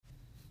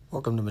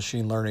Welcome to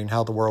Machine Learning,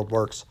 How the World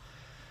Works.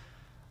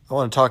 I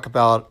want to talk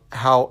about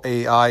how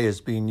AI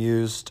is being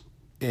used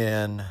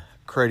in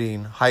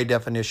creating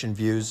high-definition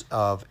views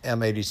of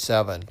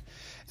M87.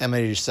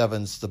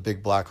 M87 is the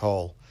big black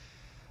hole.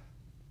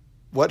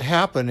 What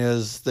happened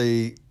is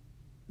the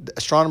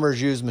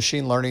astronomers use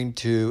machine learning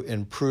to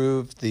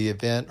improve the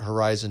Event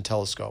Horizon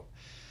Telescope.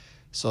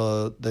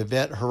 So the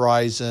event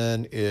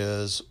horizon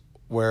is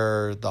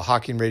where the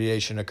Hawking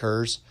radiation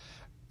occurs,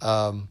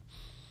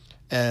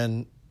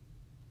 and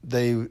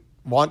they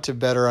want to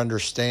better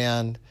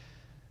understand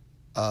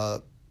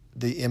the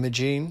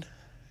imaging,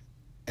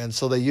 and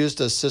so they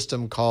used a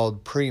system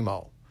called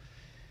Primo.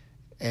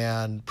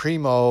 And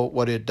Primo,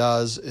 what it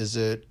does is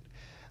it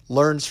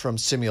learns from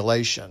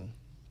simulation.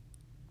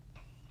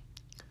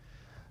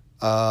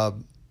 I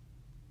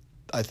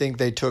think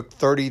they took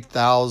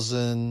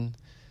 30,000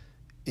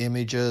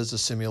 images of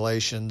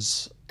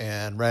simulations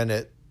and ran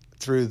it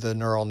through the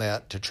neural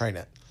net to train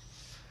it.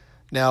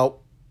 Now,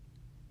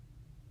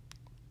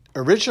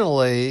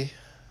 originally,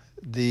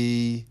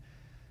 the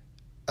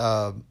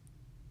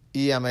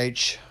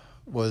EMH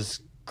was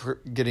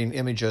getting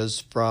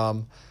images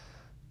from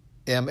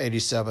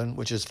M87,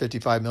 which is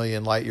 55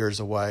 million light years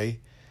away,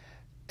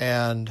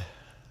 and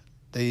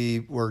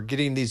they were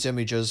getting these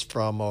images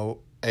from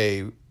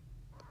a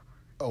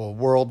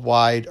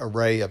worldwide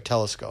array of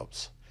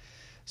telescopes.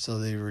 So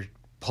they were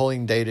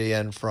pulling data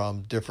in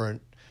from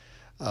different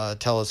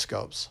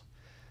telescopes.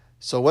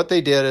 So what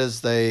they did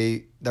is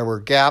there were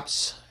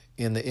gaps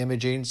in the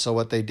imaging. So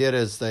what they did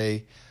is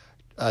they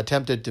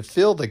attempted to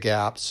fill the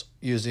gaps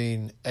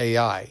using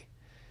AI.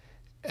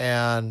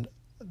 And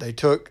they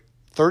took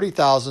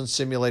 30,000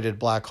 simulated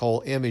black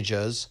hole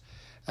images,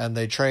 and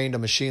they trained a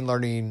machine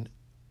learning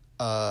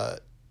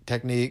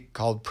technique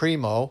called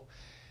Primo,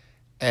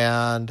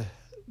 and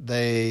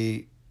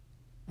they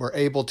were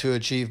able to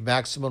achieve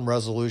maximum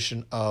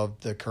resolution of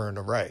the current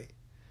array.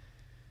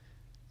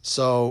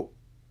 So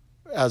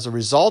as a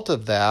result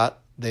of that,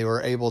 they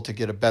were able to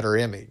get a better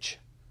image.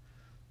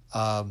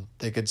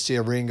 They could see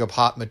a ring of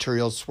hot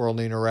materials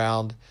swirling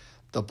around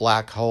the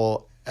black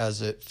hole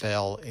as it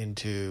fell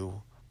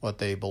into what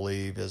they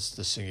believe is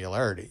the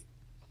singularity.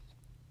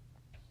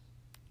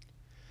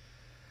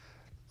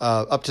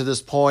 Up to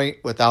this point,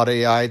 without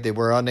AI, they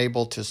were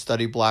unable to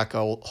study black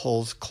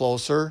holes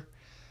closer.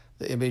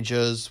 The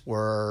images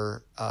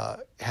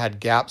had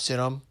gaps in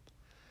them,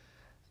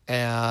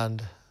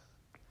 and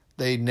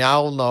they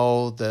now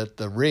know that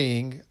the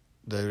ring,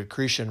 the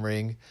accretion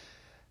ring,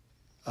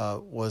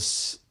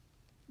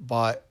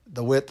 but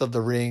the width of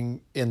the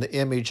ring in the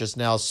image is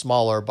now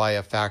smaller by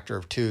a factor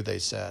of 2, they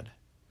said,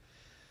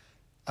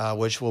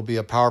 which will be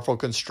a powerful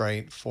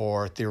constraint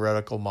for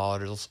theoretical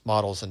models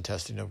and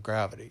testing of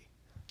gravity.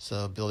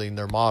 So building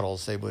their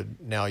models, they would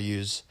now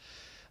use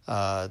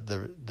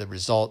the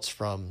results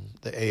from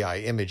the AI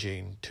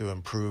imaging to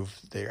improve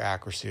the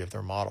accuracy of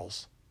their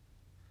models.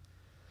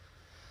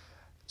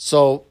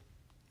 So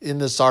in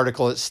this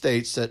article, it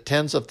states that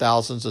tens of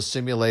thousands of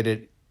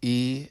simulated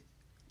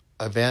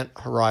event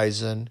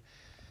horizon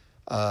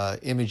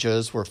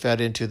images were fed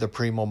into the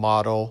Primo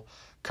model,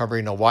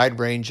 covering a wide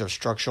range of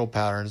structural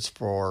patterns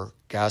for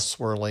gas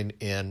swirling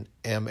in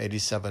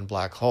M87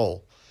 black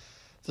hole.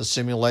 The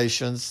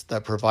simulations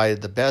that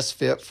provided the best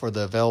fit for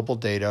the available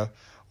data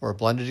were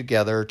blended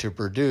together to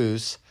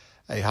produce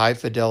a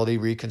high-fidelity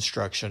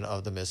reconstruction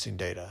of the missing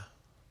data.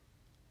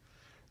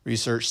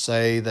 Research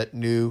say that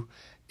new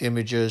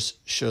images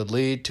should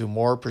lead to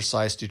more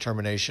precise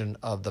determination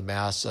of the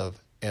mass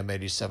of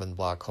M87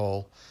 black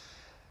hole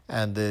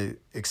and the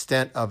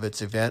extent of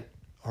its event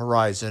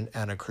horizon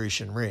and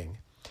accretion ring.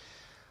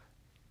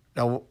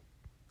 Now,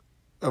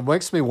 it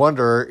makes me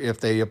wonder if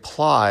they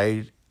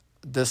applied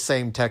this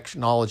same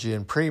technology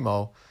in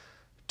Primo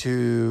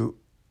to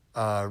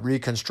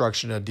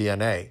reconstruction of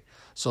DNA.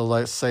 So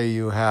let's say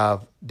you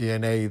have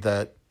DNA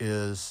that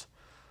is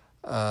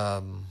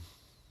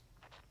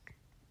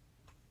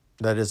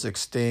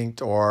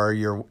extinct, or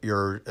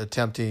you're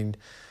attempting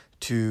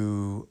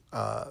to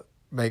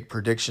make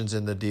predictions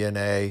in the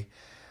DNA.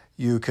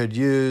 You could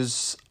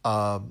use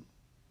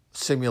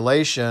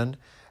simulation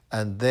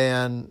and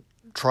then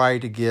try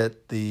to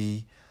get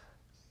the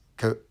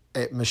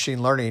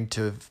machine learning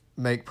to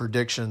make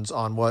predictions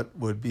on what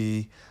would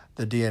be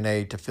the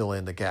DNA to fill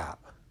in the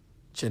gap,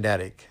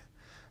 genetic.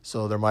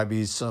 So there might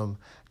be some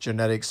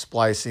genetic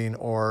splicing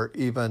or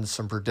even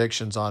some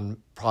predictions on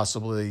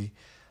possibly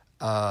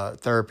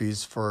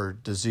therapies for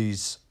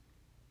disease,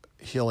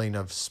 healing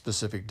of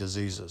specific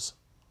diseases.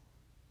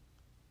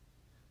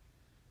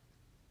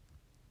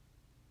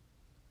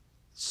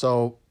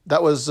 So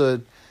that was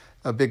a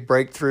big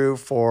breakthrough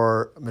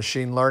for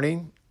machine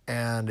learning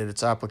and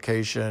its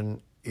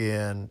application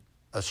in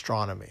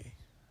astronomy.